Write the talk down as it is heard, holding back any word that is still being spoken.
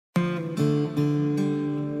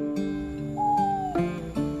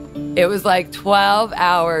It was like 12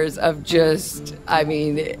 hours of just, I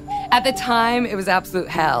mean, at the time, it was absolute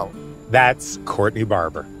hell. That's Courtney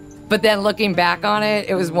Barber. But then looking back on it,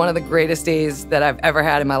 it was one of the greatest days that I've ever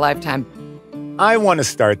had in my lifetime. I want to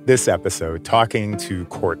start this episode talking to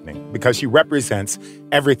Courtney because she represents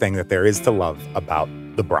everything that there is to love about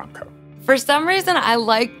the Bronco. For some reason, I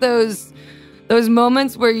like those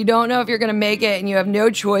moments where you don't know if you're going to make it and you have no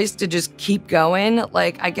choice to just keep going.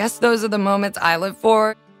 Like, I guess those are the moments I live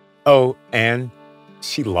for. Oh, and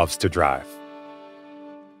she loves to drive.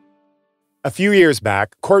 A few years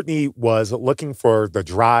back, Courtney was looking for the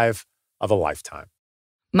drive of a lifetime.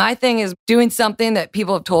 My thing is doing something that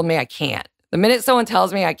people have told me I can't. The minute someone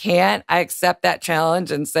tells me I can't, I accept that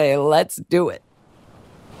challenge and say, let's do it.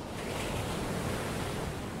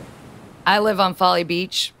 I live on Folly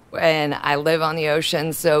Beach and I live on the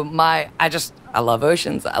ocean. So I love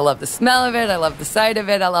oceans. I love the smell of it. I love the sight of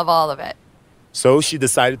it. I love all of it. So she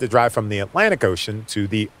decided to drive from the Atlantic Ocean to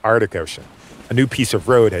the Arctic Ocean. A new piece of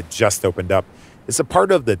road had just opened up. It's a part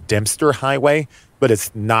of the Dempster Highway, but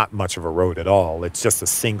it's not much of a road at all. It's just a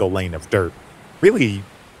single lane of dirt, really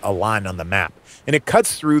a line on the map. And it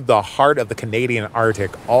cuts through the heart of the Canadian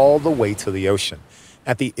Arctic all the way to the ocean.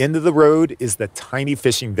 At the end of the road is the tiny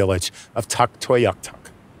fishing village of Tuktoyaktuk.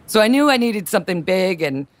 So I knew I needed something big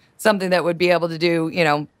and something that would be able to do,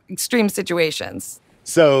 extreme situations.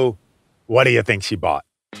 So what do you think she bought?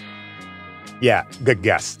 Yeah, good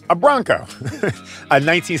guess. A Bronco, a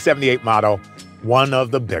 1978 model, one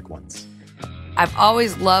of the big ones. I've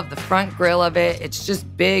always loved the front grille of it. It's just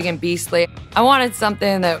big and beastly. I wanted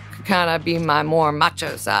something that could kind of be my more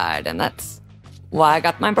macho side, and that's why I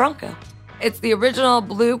got my Bronco. It's the original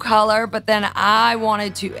blue color, but then I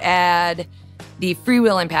wanted to add the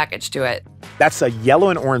freewheeling package to it. That's a yellow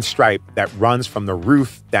and orange stripe that runs from the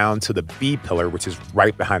roof down to the B pillar, which is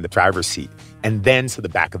right behind the driver's seat, and then to the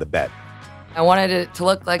back of the bed. I wanted it to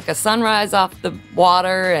look like a sunrise off the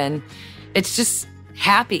water, and it's just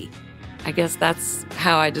happy. I guess that's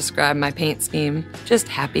how I describe my paint scheme. Just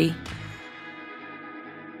happy.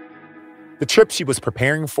 The trip she was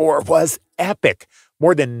preparing for was epic.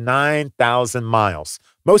 More than 9,000 miles.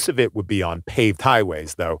 Most of it would be on paved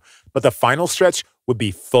highways, though, but the final stretch would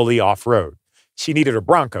be fully off-road. She needed a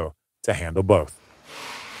Bronco to handle both.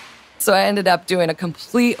 So I ended up doing a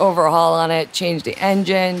complete overhaul on it, changed the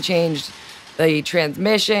engine, changed the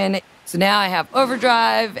transmission. So now I have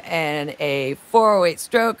overdrive and a 408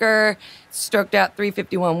 stroker, stroked out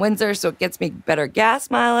 351 Windsor, so it gets me better gas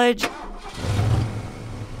mileage.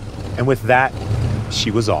 And with that, she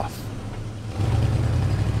was off.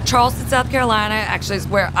 Charleston, South Carolina actually is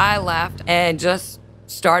where I left and just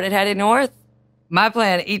started heading north. My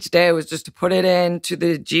plan each day was just to put it into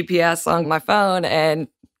the GPS on my phone and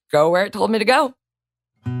go where it told me to go.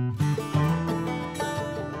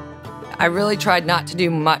 I really tried not to do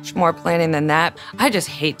much more planning than that. I just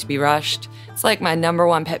hate to be rushed. It's like my number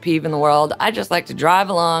one pet peeve in the world. I just like to drive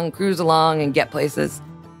along, cruise along, and get places.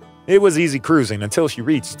 It was easy cruising until she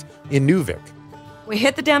reached Inuvik. We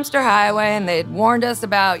hit the Dempster Highway, and they'd warned us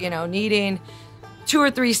about, needing 2 or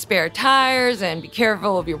 3 spare tires and be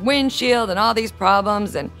careful of your windshield and all these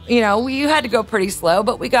problems. And, we had to go pretty slow,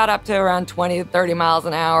 but we got up to around 20 to 30 miles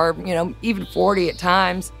an hour, even 40 at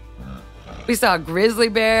times. We saw a grizzly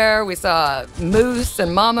bear, we saw a moose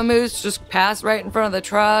and mama moose just pass right in front of the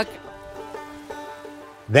truck.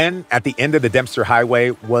 Then, at the end of the Dempster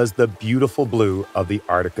Highway was the beautiful blue of the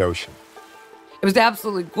Arctic Ocean. It was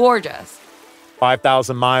absolutely gorgeous.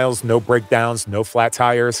 5,000 miles, no breakdowns, no flat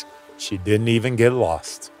tires. She didn't even get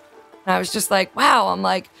lost. And I was just like, wow, I'm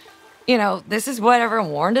like, this is what everyone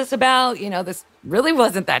warned us about. This really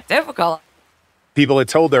wasn't that difficult. People had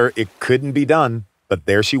told her it couldn't be done, but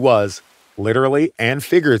there she was, literally and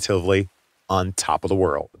figuratively, on top of the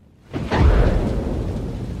world.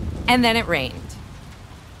 And then it rained.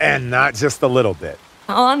 And not just a little bit.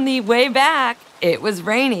 On the way back, it was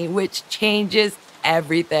rainy, which changes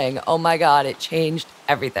everything. Oh my God, it changed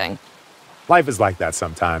everything. Life is like that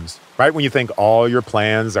sometimes. Right when you think all your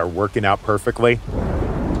plans are working out perfectly,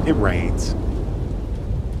 it rains.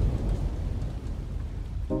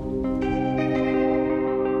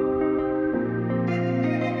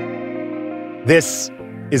 This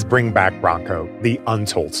is Bring Back Bronco, the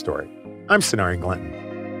untold story. I'm Sonari Glinton.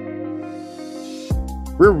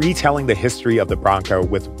 We're retelling the history of the Bronco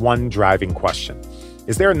with one driving question.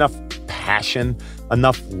 Is there enough passion,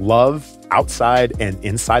 enough love outside and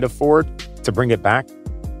inside of Ford to bring it back?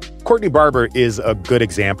 Courtney Barber is a good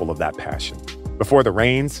example of that passion. Before the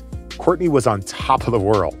rains, Courtney was on top of the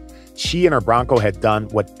world. She and her Bronco had done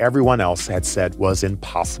what everyone else had said was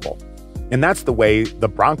impossible. And that's the way the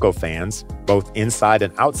Bronco fans, both inside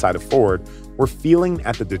and outside of Ford, were feeling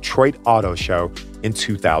at the Detroit Auto Show in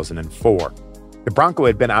 2004. The Bronco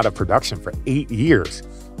had been out of production for 8 years,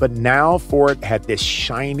 but now Ford had this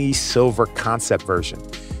shiny silver concept version.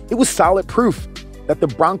 It was solid proof that the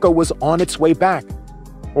Bronco was on its way back.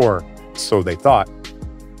 Or so they thought.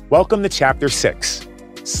 Welcome to Chapter 6,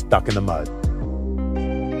 Stuck in the Mud.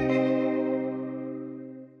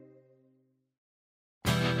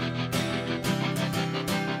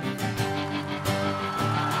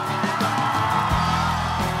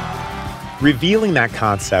 Revealing that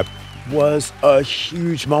concept was a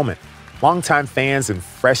huge moment. Longtime fans and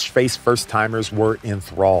fresh-faced first-timers were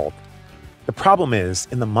enthralled. The problem is,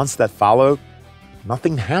 in the months that followed,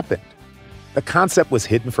 nothing happened. The concept was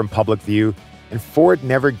hidden from public view, and Ford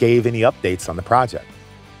never gave any updates on the project.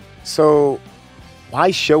 So why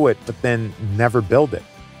show it but then never build it?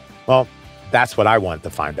 Well, that's what I wanted to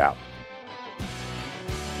find out.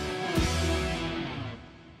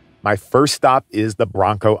 My first stop is the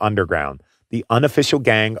Bronco Underground, the unofficial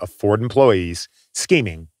gang of Ford employees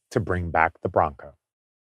scheming to bring back the Bronco.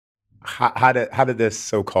 How did this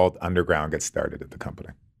so-called underground get started at the company?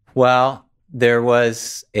 Well, there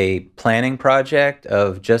was a planning project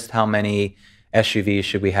of just how many SUVs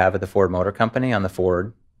should we have at the Ford Motor Company on the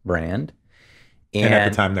Ford brand. And at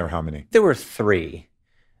the time, there were how many? There were 3,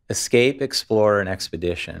 Escape, Explorer, and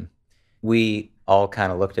Expedition. We all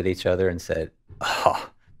kind of looked at each other and said, oh,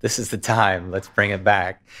 this is the time. Let's bring it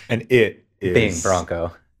back. And it is... Being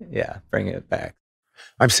Bronco. Yeah, bring it back.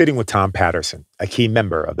 I'm sitting with Tom Patterson, a key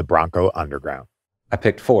member of the Bronco Underground. I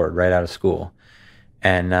picked Ford right out of school.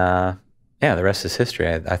 And yeah, the rest is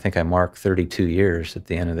history. I think I mark 32 years at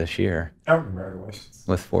the end of this year. Oh, congratulations.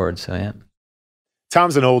 With Ford, so yeah.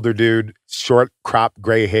 Tom's an older dude, short cropped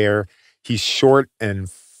gray hair. He's short and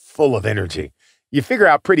full of energy. You figure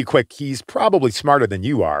out pretty quick he's probably smarter than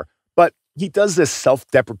you are, but he does this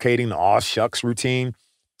self-deprecating aw shucks routine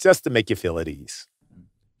just to make you feel at ease.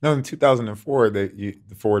 No, in 2004, the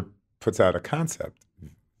Ford puts out a concept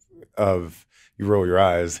of you roll your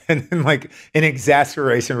eyes and like in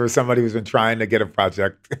exasperation for somebody who's been trying to get a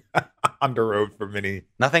project on the road for many.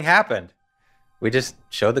 Nothing happened. We just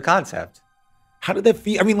showed the concept. How did that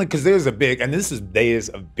feel? I mean, like, because there's a big, and this is days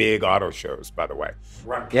of big auto shows, by the way.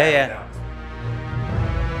 Yeah.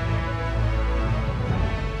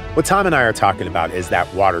 What Tom and I are talking about is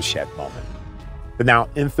that watershed moment, the now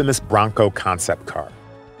infamous Bronco concept car.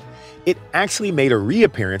 It actually made a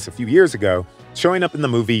reappearance a few years ago, showing up in the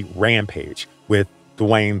movie Rampage with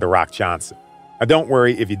Dwayne "The Rock" Johnson. Now, don't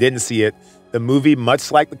worry if you didn't see it. The movie,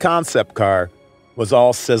 much like the concept car, was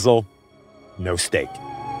all sizzle, no steak.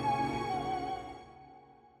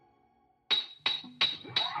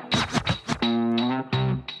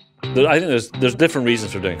 I think there's different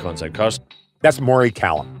reasons for doing concept cars. That's Maury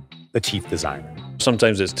Callum, the chief designer.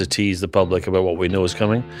 Sometimes it's to tease the public about what we know is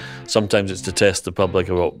coming. Sometimes it's to test the public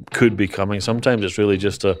about what could be coming. Sometimes it's really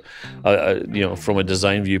just from a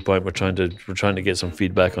design viewpoint, we're trying to get some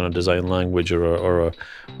feedback on a design language or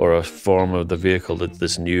a form of the vehicle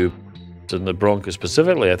that's new. In the Bronco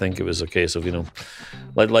specifically, I think it was a case of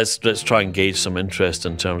let's try and gauge some interest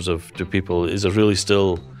in terms of is there really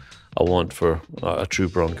still a want for a true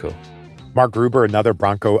Bronco. Mark Gruber, another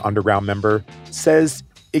Bronco Underground member, says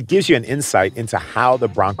it gives you an insight into how the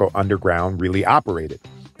Bronco Underground really operated.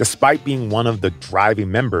 Despite being one of the driving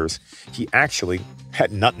members, he actually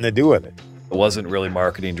had nothing to do with it. It wasn't really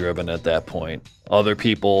marketing driven at that point. Other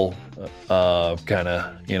people, kind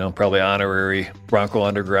of, probably honorary Bronco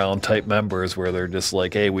Underground type members where they're just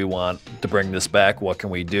like, hey, we want to bring this back. What can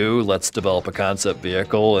we do? Let's develop a concept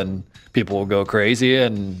vehicle and people will go crazy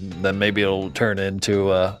and then maybe it'll turn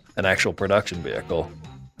into an actual production vehicle.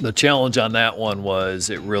 The challenge on that one was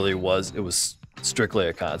it was strictly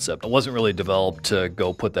a concept. It wasn't really developed to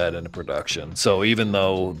go put that into production. So even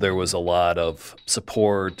though there was a lot of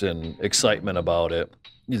support and excitement about it,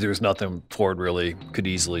 there's nothing Ford really could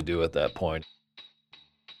easily do at that point.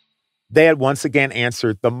 They had once again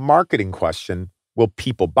answered the marketing question, will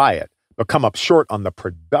people buy it? But come up short on the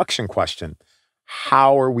production question,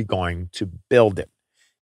 how are we going to build it?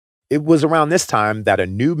 It was around this time that a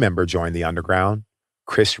new member joined the Underground,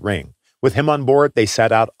 Chris Ring. With him on board, they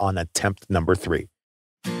set out on attempt number 3.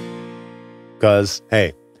 Because,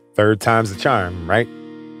 hey, third time's the charm, right?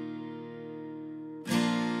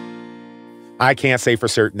 I can't say for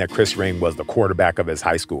certain that Chris Ring was the quarterback of his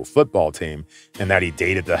high school football team and that he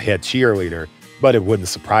dated the head cheerleader, but it wouldn't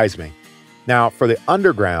surprise me. Now, for the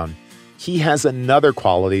Underground, he has another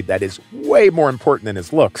quality that is way more important than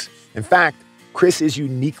his looks. In fact, Chris is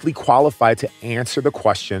uniquely qualified to answer the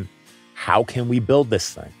question, how can we build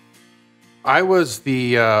this thing? I was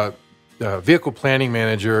the vehicle planning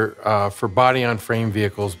manager for body-on-frame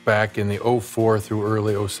vehicles back in the '04 through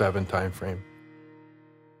early '07 timeframe.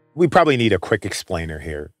 We probably need a quick explainer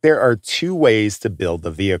here. There are two ways to build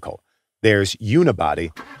the vehicle. There's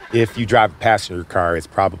unibody. If you drive a passenger car, it's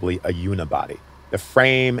probably a unibody. The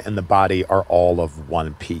frame and the body are all of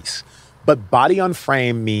one piece. But body on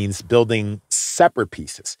frame means building separate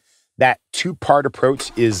pieces. That two-part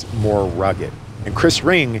approach is more rugged. And Chris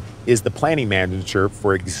Ring is the planning manager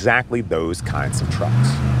for exactly those kinds of trucks.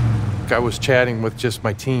 I was chatting with just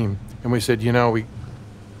my team, and we said,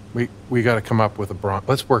 we got to come up with a Bronco.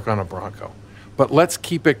 Let's work on a Bronco. But let's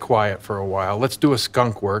keep it quiet for a while. Let's do a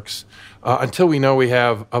skunk works until we know we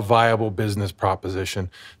have a viable business proposition.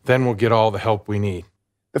 Then we'll get all the help we need.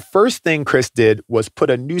 The first thing Chris did was put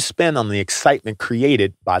a new spin on the excitement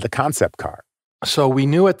created by the concept car. So we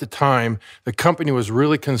knew at the time the company was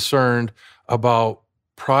really concerned about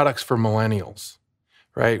products for millennials,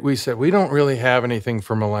 right? We said, we don't really have anything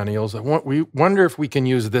for millennials. We wonder if we can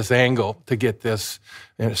use this angle to get this,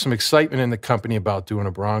 some excitement in the company about doing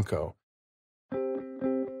a Bronco.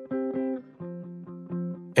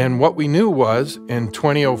 And what we knew was in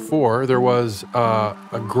 2004, there was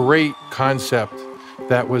a great concept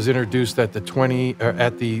that was introduced at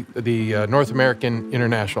the North American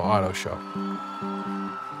International Auto Show.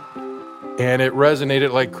 And it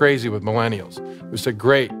resonated like crazy with millennials. We said,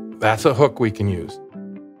 great, that's a hook we can use.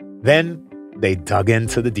 Then they dug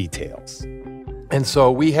into the details. And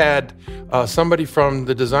so we had somebody from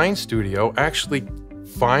the design studio actually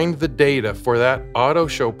find the data for that auto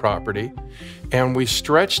show property, and we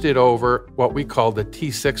stretched it over what we called the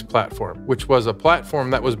T6 platform, which was a platform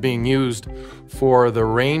that was being used for the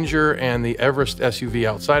Ranger and the Everest SUV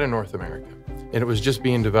outside of North America. And it was just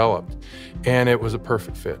being developed, and it was a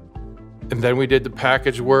perfect fit. And then we did the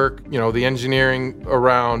package work, the engineering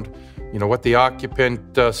around, what the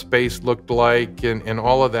occupant space looked like and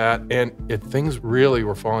all of that. And things really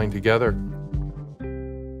were falling together.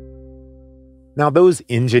 Now, those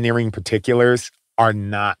engineering particulars are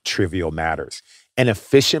not trivial matters. An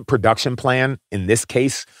efficient production plan, in this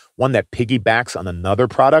case, one that piggybacks on another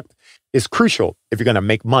product, is crucial if you're going to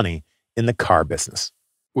make money in the car business.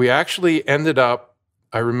 We actually ended up,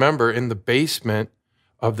 I remember, in the basement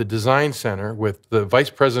of the design center with the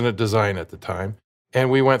vice president of design at the time.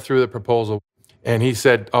 And we went through the proposal, and he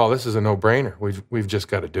said, oh, this is a no-brainer. We've just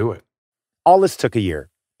got to do it. All this took a year.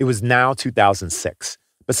 It was now 2006.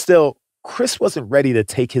 But still, Chris wasn't ready to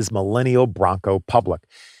take his millennial Bronco public.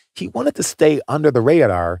 He wanted to stay under the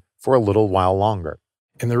radar for a little while longer.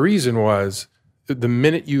 And the reason was, the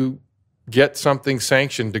minute you get something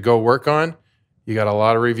sanctioned to go work on, you got a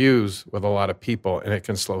lot of reviews with a lot of people, and it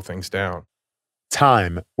can slow things down.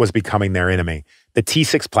 Time was becoming their enemy. The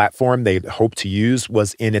T6 platform they'd hoped to use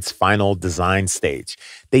was in its final design stage.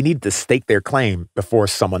 They needed to stake their claim before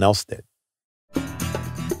someone else did.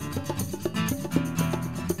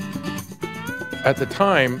 At the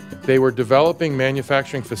time, they were developing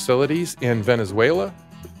manufacturing facilities in Venezuela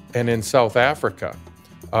and in South Africa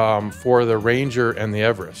for the Ranger and the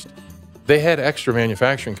Everest. They had extra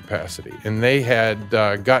manufacturing capacity, and they had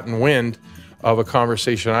gotten wind of a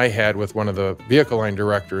conversation I had with one of the vehicle line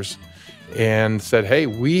directors and said, hey,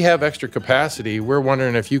 we have extra capacity. We're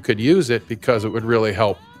wondering if you could use it because it would really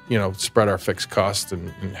help, spread our fixed costs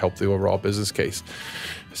and help the overall business case.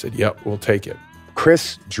 I said, yep, we'll take it.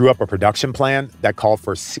 Chris drew up a production plan that called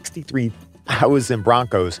for 63,000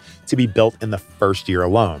 Broncos to be built in the first year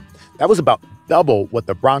alone. That was about double what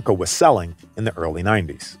the Bronco was selling in the early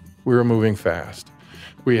 90s. We were moving fast.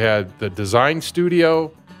 We had the design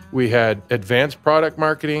studio, we had advanced product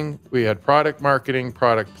marketing, we had product marketing,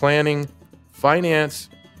 product planning, finance,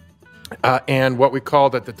 and what we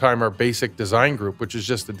called at the time our basic design group, which is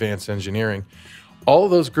just advanced engineering. All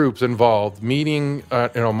of those groups involved meeting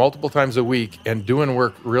multiple times a week and doing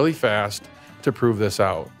work really fast to prove this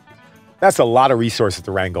out. That's a lot of resources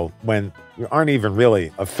to wrangle when you aren't even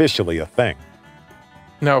really officially a thing.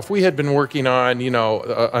 Now, if we had been working on,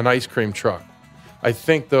 an ice cream truck, I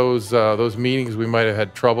think those meetings we might have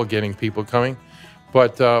had trouble getting people coming.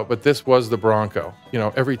 But this was the Bronco.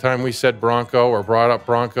 Every time we said Bronco or brought up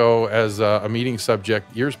Bronco as a meeting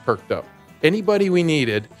subject, ears perked up. Anybody we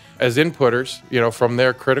needed as inputters, from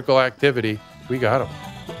their critical activity, we got them.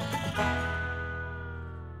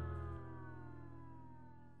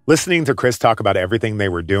 Listening to Chris talk about everything they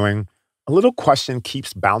were doing, a little question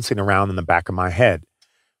keeps bouncing around in the back of my head.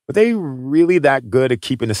 Were they really that good at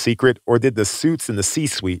keeping a secret, or did the suits in the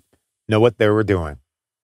C-suite know what they were doing?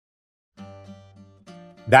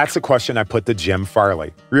 That's a question I put to Jim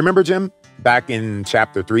Farley. Remember Jim? Back in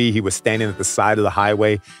Chapter 3, he was standing at the side of the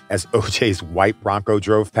highway as OJ's white Bronco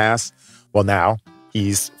drove past. Well, now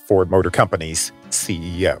he's Ford Motor Company's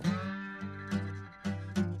CEO.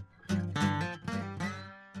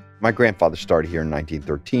 My grandfather started here in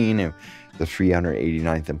 1913, and the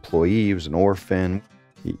 389th employee. He was an orphan.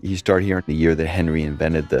 He started here in the year that Henry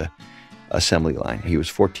invented the assembly line. He was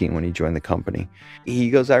 14 when he joined the company. He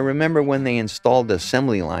goes, I remember when they installed the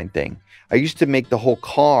assembly line thing. I used to make the whole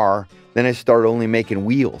car, then I started only making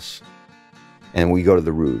wheels. And we go to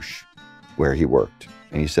the Rouge, where he worked.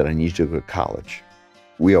 And he said, I need you to go to college.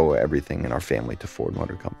 We owe everything in our family to Ford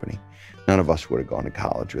Motor Company. None of us would have gone to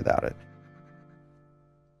college without it.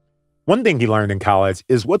 One thing he learned in college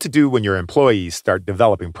is what to do when your employees start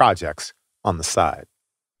developing projects on the side.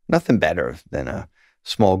 Nothing better than a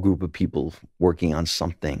small group of people working on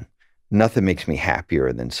something. Nothing makes me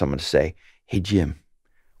happier than someone to say, hey, Jim,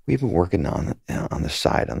 we've been working on the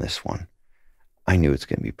side on this one. I knew it's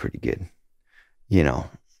going to be pretty good. You know,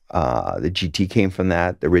 the GT came from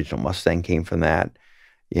that. The original Mustang came from that.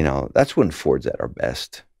 You know, that's when Ford's at our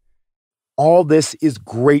best. All this is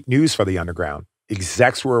great news for the Underground.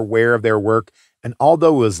 Execs were aware of their work, and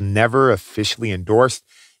although it was never officially endorsed,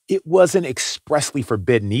 it wasn't expressly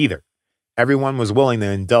forbidden either. Everyone was willing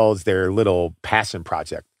to indulge their little passion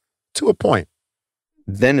project, to a point.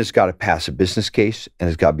 Then it's got to pass a business case, and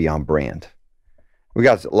it's got to be on brand. We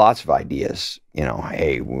got lots of ideas, you know,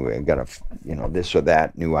 hey, we got to, you know, this or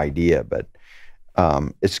that new idea, but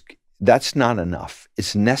that's not enough.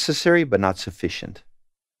 It's necessary, but not sufficient.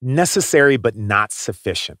 Necessary, but not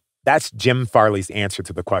sufficient. That's Jim Farley's answer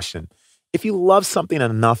to the question, if you love something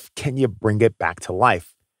enough, can you bring it back to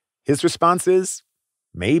life? His response is,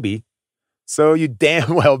 maybe. So you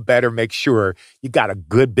damn well better make sure you got a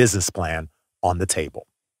good business plan on the table.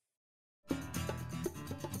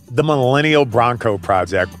 The Millennial Bronco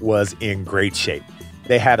project was in great shape.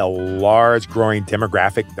 They had a large growing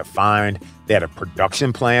demographic defined. They had a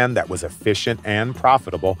production plan that was efficient and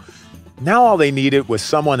profitable. Now all they needed was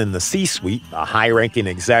someone in the C-suite, a high-ranking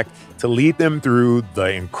exec, to lead them through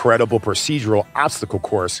the incredible procedural obstacle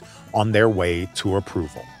course on their way to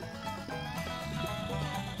approval.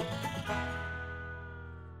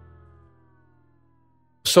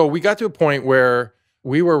 So we got to a point where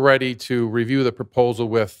we were ready to review the proposal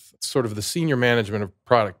with sort of the senior management of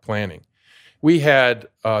product planning. We had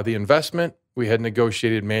the investment. We had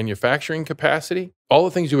negotiated manufacturing capacity, all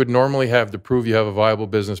the things you would normally have to prove you have a viable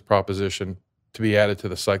business proposition to be added to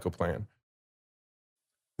the cycle plan.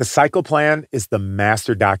 The cycle plan is the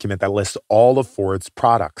master document that lists all of Ford's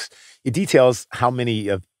products. It details how many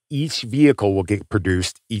of each vehicle will get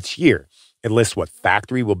produced each year. It lists what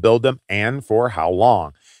factory will build them and for how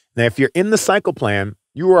long. Now, if you're in the cycle plan,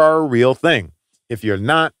 you are a real thing. If you're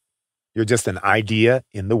not, you're just an idea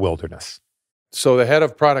in the wilderness. So the head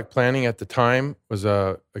of product planning at the time was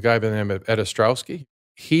a guy by the name of Ed Ostrowski.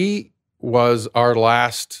 He was our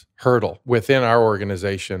last hurdle within our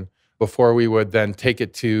organization before we would then take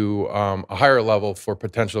it to a higher level for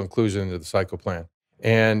potential inclusion into the cycle plan.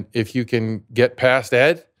 And if you can get past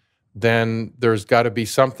Ed, then there's got to be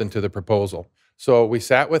something to the proposal. So we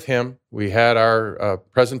sat with him, we had our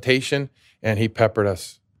presentation, and he peppered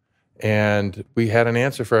us. And we had an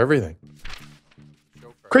answer for everything.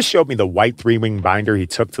 Chris showed me the white 3-wing binder he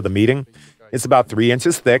took to the meeting. It's about 3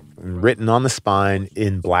 inches thick, and written on the spine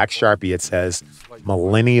in black Sharpie, it says,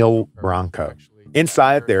 Millennial Bronco.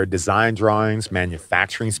 Inside, there are design drawings,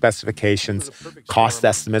 manufacturing specifications, cost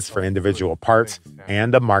estimates for individual parts,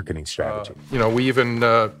 and a marketing strategy. We even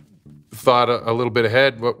thought a little bit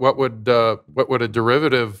ahead. What would a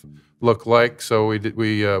derivative look like? So we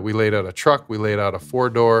laid out a truck, we laid out a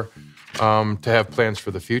 4-door to have plans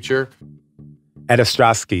for the future. Ed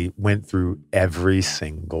Ostrowski went through every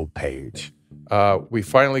single page. We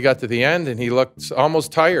finally got to the end, and he looked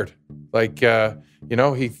almost tired. Like,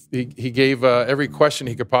 he gave every question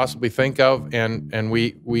he could possibly think of, and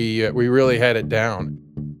we really had it down.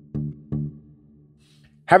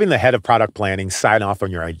 Having the head of product planning sign off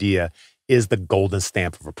on your idea is the golden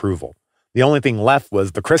stamp of approval. The only thing left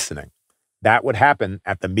was the christening. That would happen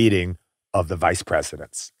at the meeting of the vice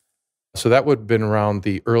presidents. So that would have been around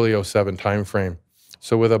the early 2007 timeframe.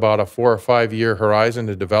 So with about a 4 or 5 year horizon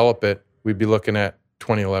to develop it, we'd be looking at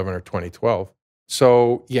 2011 or 2012.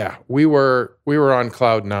 So yeah, we were on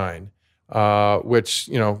cloud 9, which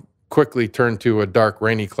quickly turned to a dark,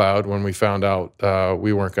 rainy cloud when we found out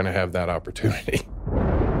we weren't going to have that opportunity.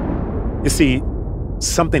 You see,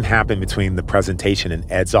 something happened between the presentation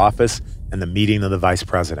in Ed's office and the meeting of the vice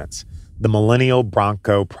presidents. The Millennial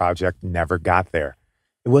Bronco project never got there.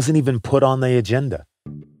 It wasn't even put on the agenda.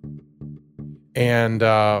 And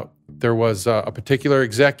there was a particular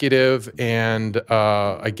executive and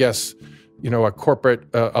I guess,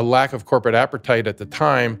 a lack of corporate appetite at the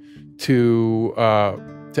time to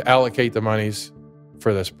allocate the monies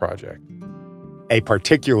for this project. A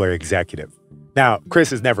particular executive. Now, Chris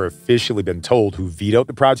has never officially been told who vetoed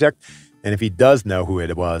the project, and if he does know who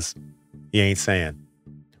it was, he ain't saying.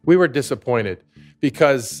 We were disappointed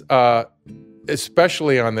because,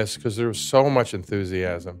 especially on this, because there was so much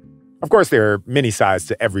enthusiasm. Of course, there are many sides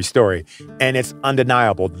to every story, and it's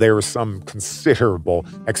undeniable there were some considerable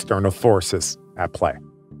external forces at play.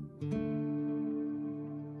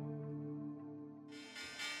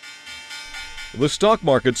 The stock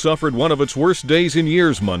market suffered one of its worst days in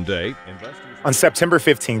years Monday. On September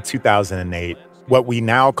 15, 2008, what we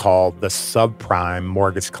now call the subprime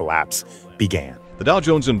mortgage collapse began. The Dow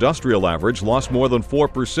Jones Industrial Average lost more than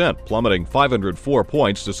 4%, plummeting 504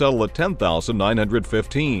 points to settle at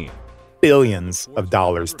 10,915. Billions of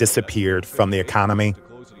dollars disappeared from the economy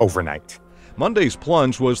overnight. Monday's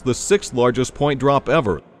plunge was the sixth largest point drop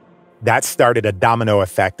ever. That started a domino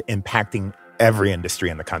effect impacting every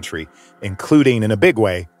industry in the country, including, in a big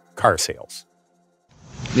way, car sales.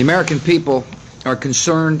 The American people are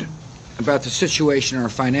concerned about the situation in our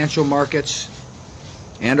financial markets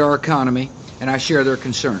and our economy, and I share their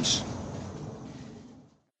concerns.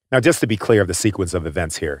 Now, just to be clear of the sequence of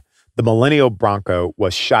events here, the Millennial Bronco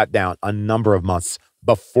was shot down a number of months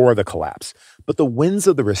before the collapse, but the winds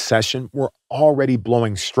of the recession were already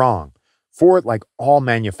blowing strong. Ford, like all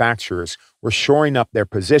manufacturers, were shoring up their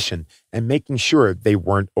position and making sure they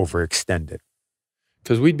weren't overextended.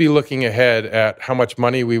 Because we'd be looking ahead at how much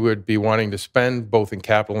money we would be wanting to spend, both in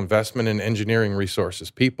capital investment and engineering resources,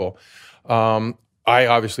 people. I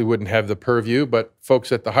obviously wouldn't have the purview, but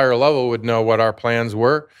folks at the higher level would know what our plans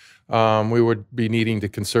were. We would be needing to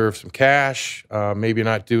conserve some cash, maybe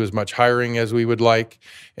not do as much hiring as we would like.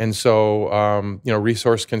 And so,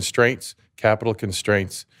 resource constraints, capital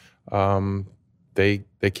constraints, they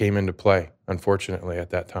came into play, unfortunately, at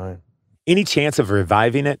that time. Any chance of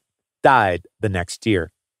reviving it died the next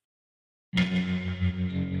year.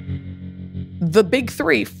 The big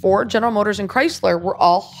three, Ford, General Motors, and Chrysler, were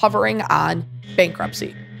all hovering on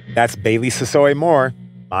bankruptcy. That's Bailey Sassoy Moore,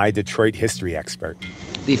 my Detroit history expert.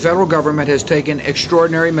 The federal government has taken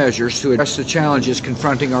extraordinary measures to address the challenges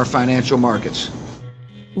confronting our financial markets.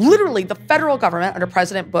 Literally, the federal government under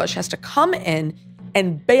President Bush has to come in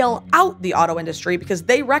and bail out the auto industry because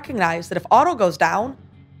they recognize that if auto goes down,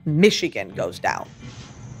 Michigan goes down.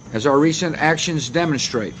 As our recent actions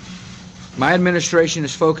demonstrate, my administration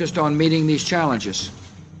is focused on meeting these challenges.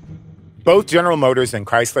 Both General Motors and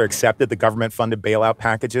Chrysler accepted the government-funded bailout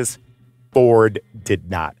packages. Ford did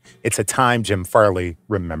not. It's a time Jim Farley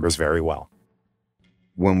remembers very well.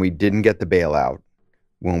 When we didn't get the bailout,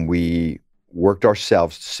 when we worked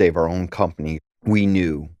ourselves to save our own company, we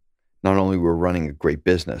knew not only we were running a great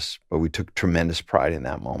business, but we took tremendous pride in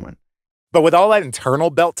that moment. But with all that internal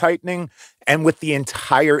belt tightening and with the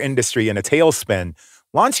entire industry in a tailspin,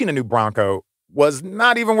 launching a new Bronco was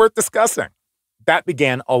not even worth discussing. That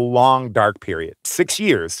began a long, dark period, 6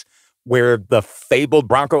 years, where the fabled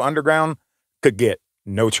Bronco Underground could get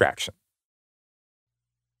no traction.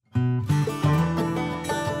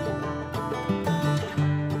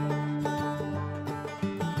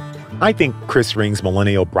 I think Chris Ring's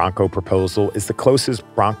Millennial Bronco proposal is the closest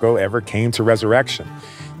Bronco ever came to resurrection.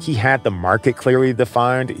 He had the market clearly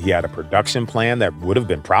defined, he had a production plan that would have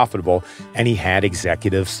been profitable, and he had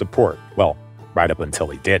executive support. Well, right up until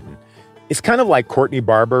he didn't. It's kind of like Courtney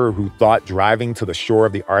Barber, who thought driving to the shore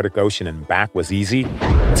of the Arctic Ocean and back was easy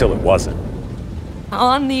until it wasn't.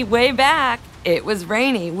 On the way back, it was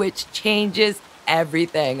rainy, which changes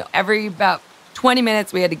everything. Every about 20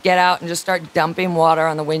 minutes, we had to get out and just start dumping water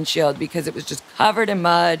on the windshield because it was just covered in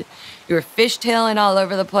mud. You were fishtailing all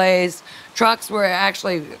over the place. Trucks were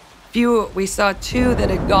actually we saw two that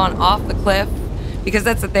had gone off the cliff because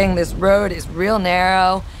that's the thing. This road is real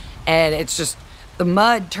narrow and it's just, the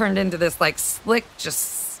mud turned into this like slick,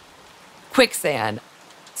 just quicksand.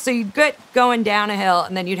 So you'd get going down a hill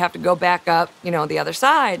and then you'd have to go back up, the other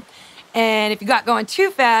side. And if you got going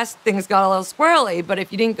too fast, things got a little squirrely. But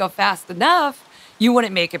if you didn't go fast enough, you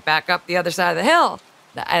wouldn't make it back up the other side of the hill.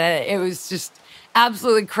 And it was just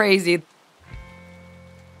absolutely crazy.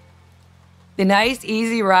 The nice,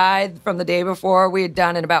 easy ride from the day before we had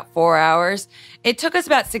done in about 4 hours. It took us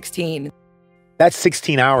about 16. That's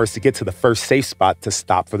 16 hours to get to the first safe spot to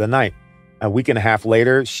stop for the night. A week and a half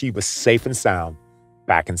later, she was safe and sound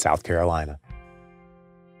back in South Carolina.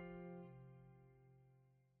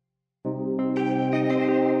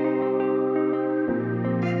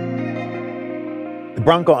 The The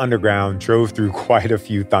Bronco Underground drove through quite a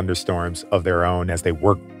few thunderstorms of their own as they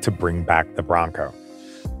worked to bring back the Bronco.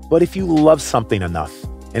 But if you love something enough,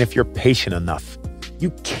 and if you're patient enough, you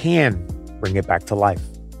can bring it back to life.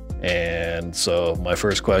 And so my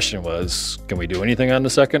first question was, can we do anything on the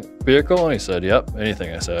second vehicle? And he said, yep,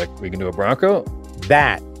 anything. I said, we can do a Bronco.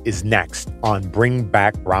 That is next on Bring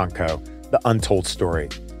Back Bronco, the untold story.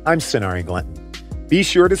 I'm Sonari Glinton. Be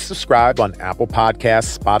sure to subscribe on Apple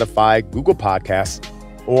Podcasts, Spotify, Google Podcasts,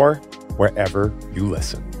 or wherever you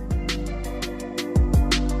listen.